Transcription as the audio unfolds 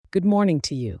Good morning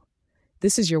to you.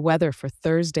 This is your weather for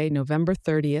Thursday, November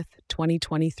 30th,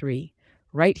 2023,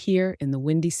 right here in the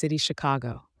Windy City,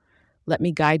 Chicago. Let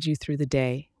me guide you through the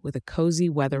day with a cozy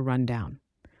weather rundown.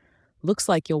 Looks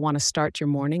like you'll want to start your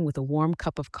morning with a warm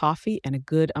cup of coffee and a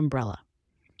good umbrella.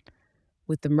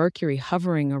 With the mercury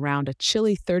hovering around a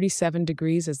chilly 37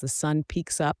 degrees as the sun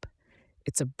peaks up,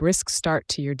 it's a brisk start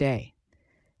to your day.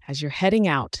 As you're heading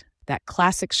out, that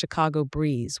classic Chicago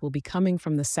breeze will be coming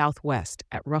from the southwest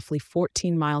at roughly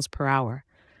 14 miles per hour,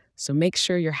 so make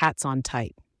sure your hat's on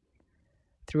tight.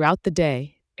 Throughout the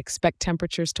day, expect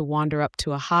temperatures to wander up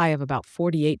to a high of about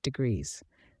 48 degrees,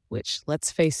 which,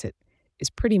 let's face it, is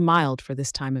pretty mild for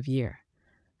this time of year.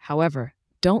 However,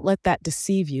 don't let that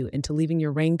deceive you into leaving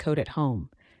your raincoat at home,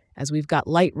 as we've got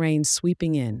light rain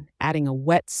sweeping in, adding a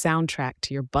wet soundtrack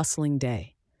to your bustling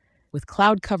day. With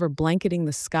cloud cover blanketing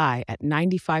the sky at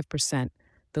 95%,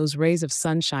 those rays of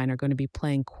sunshine are going to be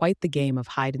playing quite the game of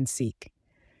hide and seek.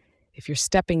 If you're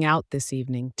stepping out this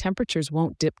evening, temperatures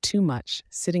won't dip too much,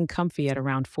 sitting comfy at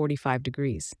around 45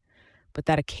 degrees. But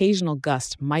that occasional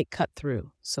gust might cut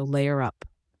through, so layer up.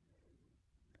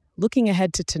 Looking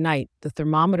ahead to tonight, the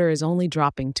thermometer is only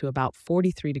dropping to about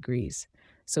 43 degrees,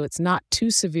 so it's not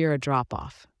too severe a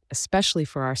drop-off, especially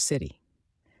for our city.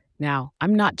 Now,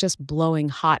 I'm not just blowing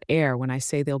hot air when I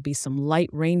say there'll be some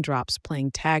light raindrops playing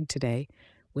tag today,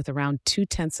 with around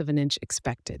 0.2 of an inch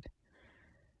expected.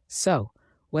 So,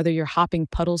 whether you're hopping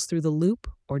puddles through the loop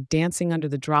or dancing under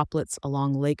the droplets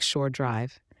along Lakeshore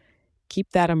Drive,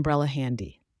 keep that umbrella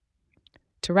handy.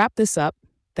 To wrap this up,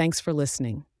 thanks for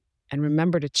listening, and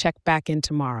remember to check back in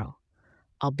tomorrow.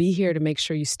 I'll be here to make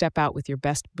sure you step out with your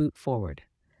best boot forward.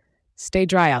 Stay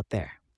dry out there.